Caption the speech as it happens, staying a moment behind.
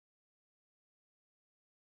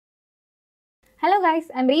Hello guys,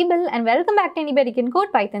 I'm Rebel and welcome back to Anybody Can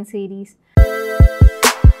Code Python series.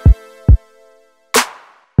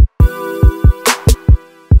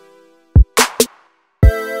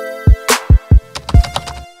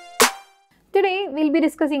 Today we'll be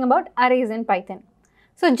discussing about arrays in Python.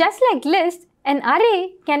 So just like list, an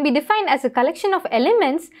array can be defined as a collection of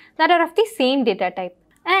elements that are of the same data type.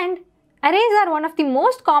 And arrays are one of the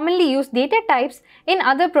most commonly used data types in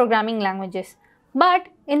other programming languages. But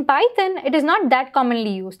in Python, it is not that commonly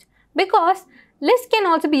used because lists can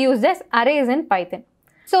also be used as arrays in Python.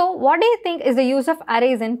 So what do you think is the use of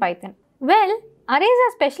arrays in Python? Well, arrays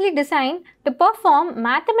are specially designed to perform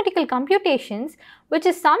mathematical computations, which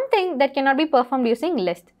is something that cannot be performed using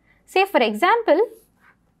list. Say for example,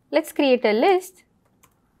 let's create a list.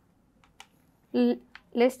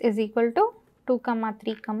 List is equal to 2,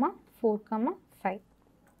 3, 4, 5.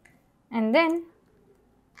 And then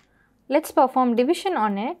let's perform division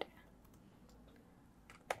on it.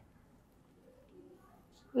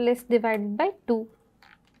 List divided by 2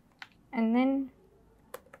 and then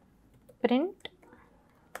print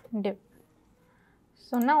div.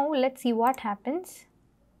 So now let's see what happens.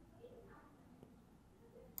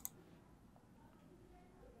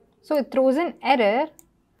 So it throws an error,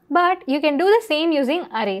 but you can do the same using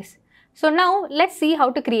arrays. So now let's see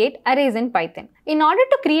how to create arrays in Python. In order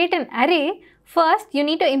to create an array, first you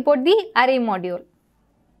need to import the array module.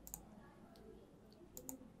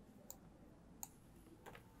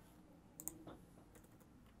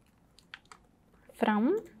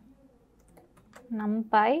 From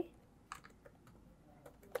NumPy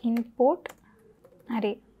import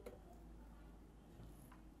array.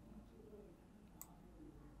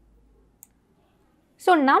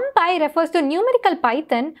 So NumPy refers to numerical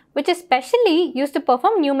Python, which is specially used to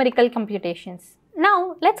perform numerical computations.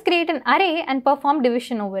 Now let's create an array and perform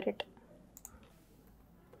division over it.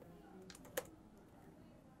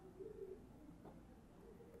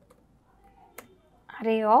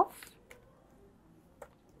 Array of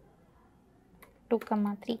 2,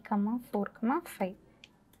 3, 4, 5.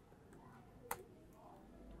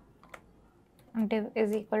 Div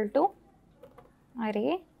is equal to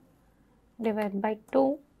array divided by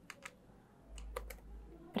 2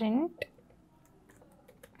 print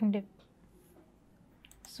div.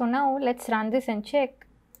 So now let's run this and check.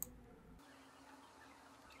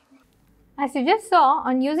 As you just saw,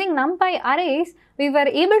 on using NumPy arrays, we were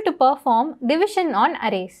able to perform division on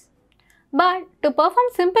arrays. But to perform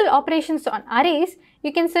simple operations on arrays,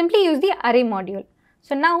 you can simply use the array module.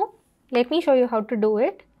 So now let me show you how to do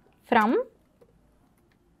it. From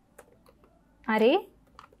array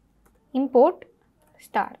import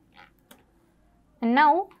star. And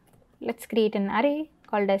now let's create an array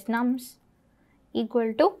called as nums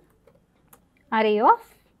equal to array of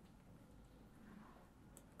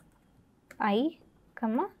I,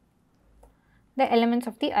 the elements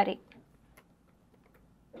of the array.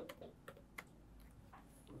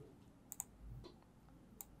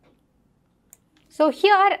 So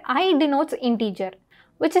here I denotes integer,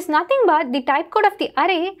 which is nothing but the type code of the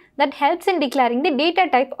array that helps in declaring the data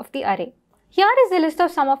type of the array. Here is a list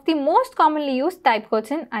of some of the most commonly used type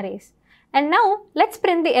codes in arrays. And now let's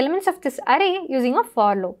print the elements of this array using a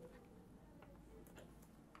for loop.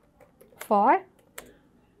 For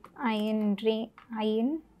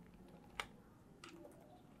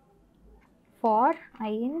for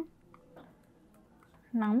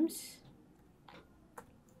nums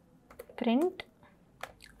print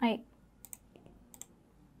I.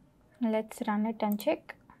 Let's run it and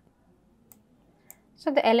check. So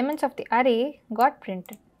the elements of the array got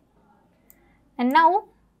printed. And now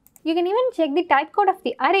you can even check the type code of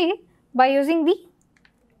the array by using the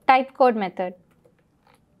type code method.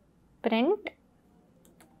 Print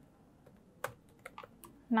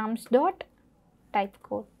nums dot type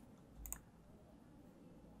code.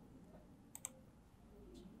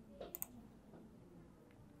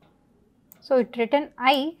 So it written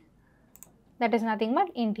I, that is nothing but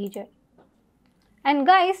integer. And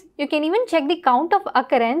guys, you can even check the count of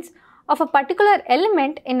occurrence of a particular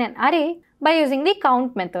element in an array by using the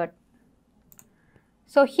count method.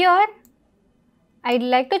 So here I'd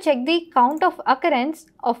like to check the count of occurrence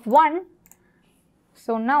of 1.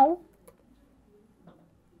 So now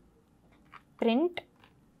print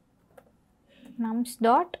nums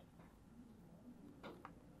dot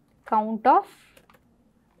count of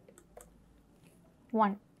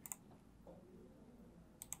 1.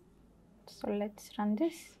 So let's run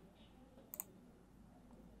this.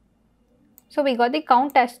 So we got the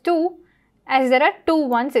count as 2 as there are 2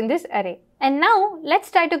 ones in this array. And now let's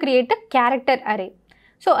try to create a character array.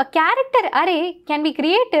 So a character array can be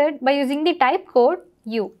created by using the type code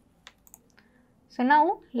u. So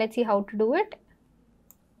now let's see how to do it.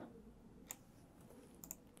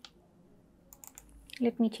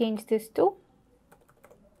 Let me change this to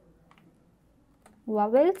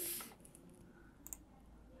vowels.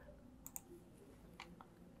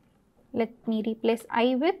 Let me replace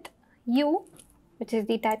I with U, which is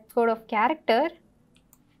the type code of character.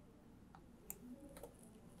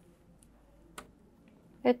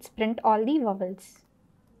 Let's print all the vowels.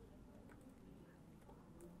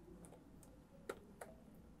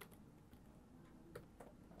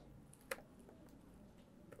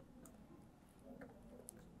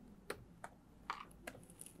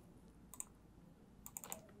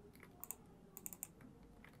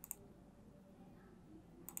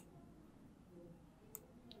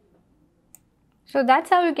 So that's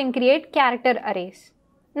how you can create character arrays.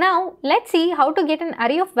 Now let's see how to get an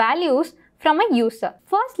array of values from a user.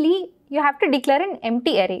 Firstly, you have to declare an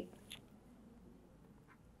empty array.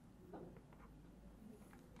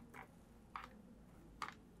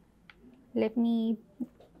 Let me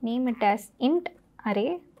name it as int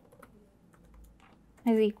array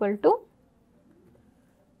is equal to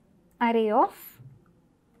array of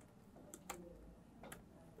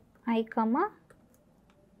I comma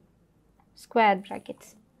square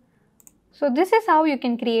brackets. So this is how you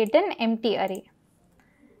can create an empty array.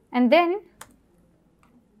 And then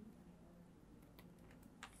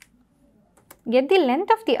get the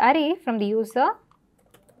length of the array from the user,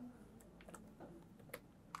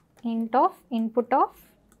 int of input of,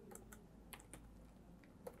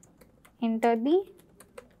 enter the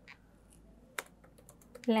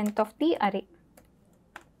length of the array.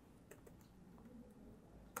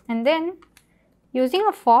 And then using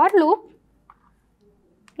a for loop,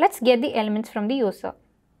 let's get the elements from the user.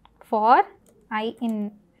 For I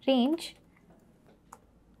in range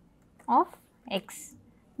of x,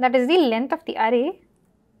 that is the length of the array,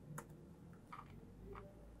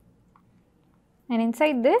 and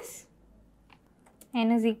inside this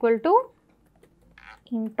n is equal to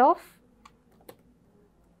int of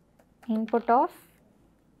input of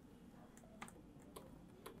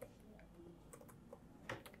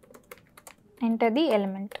enter the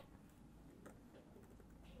element.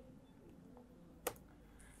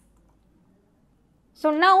 So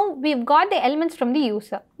now we've got the elements from the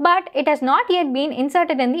user, but it has not yet been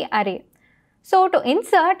inserted in the array. So to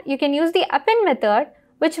insert, you can use the append method,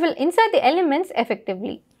 which will insert the elements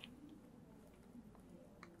effectively.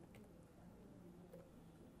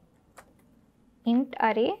 Int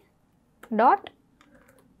array dot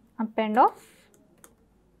append of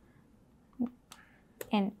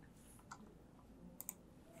n.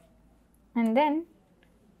 And then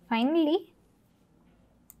finally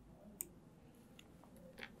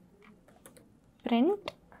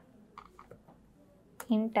print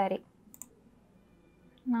int array.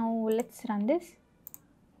 Now let's run this.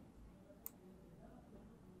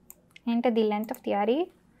 Enter the length of the array.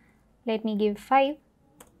 Let me give 5.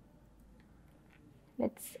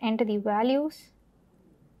 Let's enter the values.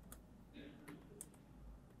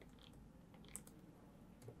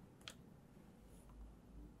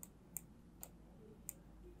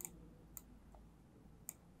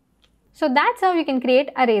 So that's how you can create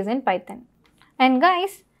arrays in Python. And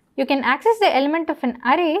guys, you can access the element of an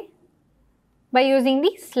array by using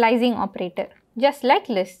the slicing operator, just like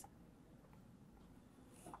list.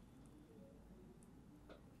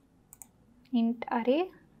 Int array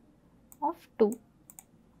of 2.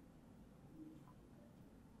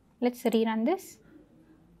 Let's rerun this.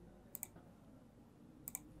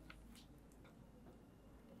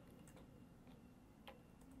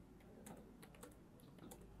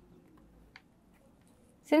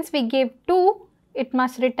 Since we gave 2, it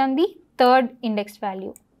must return the third index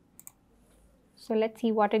value. So let's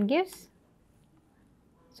see what it gives.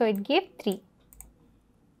 So it gave 3.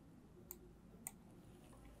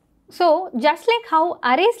 So just like how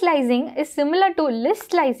array slicing is similar to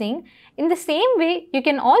list slicing, in the same way you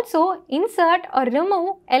can also insert or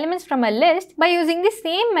remove elements from a list by using the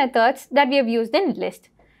same methods that we have used in list.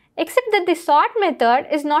 Except that the sort method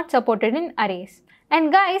is not supported in arrays.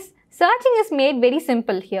 And guys, searching is made very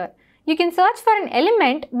simple here. You can search for an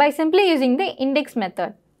element by simply using the index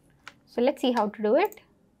method. So let's see how to do it.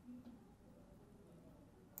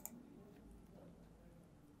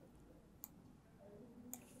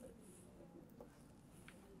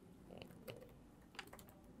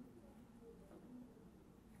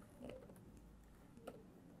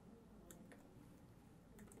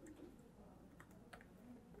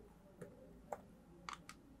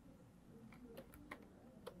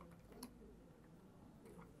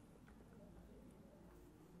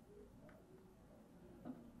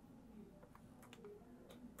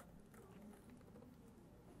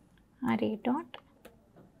 array dot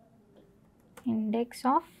index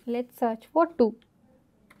of, let's search for 2.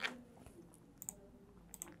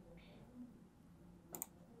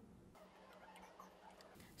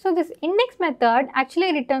 So this index method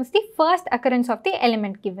actually returns the first occurrence of the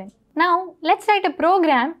element given. Now let's write a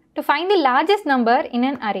program to find the largest number in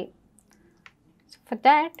an array. So for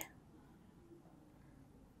that,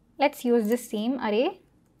 let's use this same array.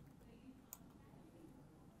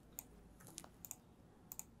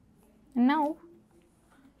 And now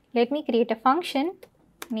let me create a function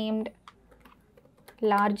named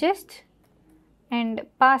largest and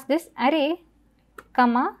pass this array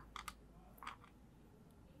comma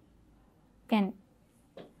n.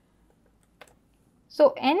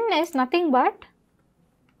 So n is nothing but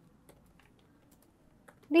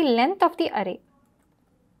the length of the array.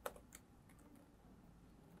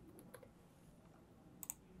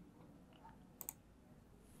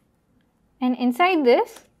 And inside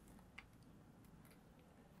this,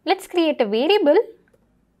 let's create a variable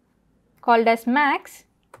called as max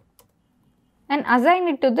and assign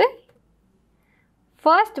it to the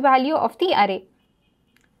first value of the array.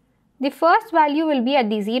 The first value will be at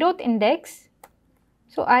the 0th index,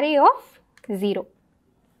 so array of 0.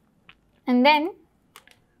 And then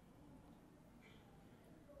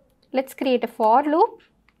let's create a for loop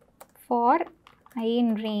for I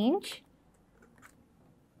in range,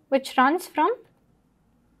 which runs from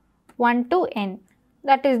 1 to n,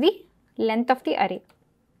 that is the length of the array,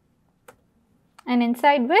 and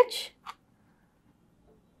inside which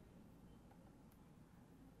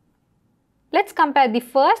let's compare the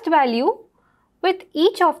first value with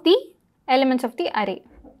each of the elements of the array.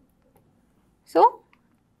 So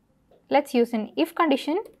let's use an if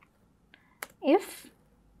condition. If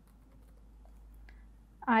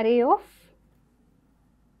array of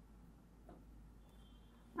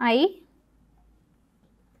I,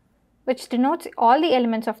 which denotes all the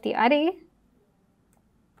elements of the array,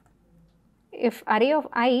 if array of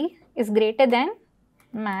I is greater than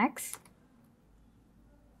max,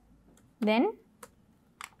 then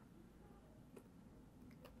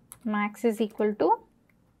max is equal to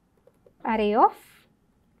array of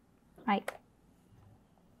I,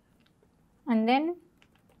 and then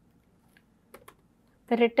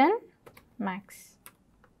return max.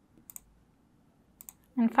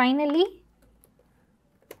 And finally,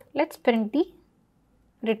 let's print the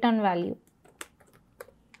return value.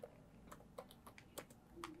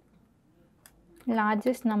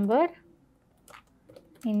 Largest number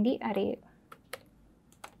in the array.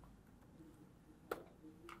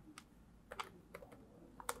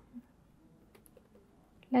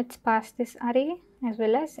 Let's pass this array as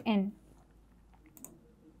well as n.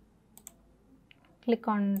 Click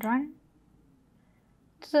on run.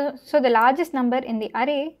 So the largest number in the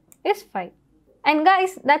array is 5. And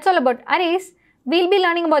guys, that's all about arrays. We'll be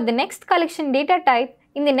learning about the next collection data type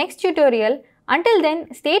in the next tutorial. Until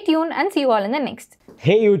then, stay tuned and see you all in the next.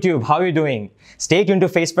 Hey YouTube, how are you doing? Stay tuned to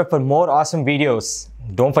Facebook for more awesome videos.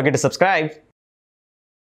 Don't forget to subscribe.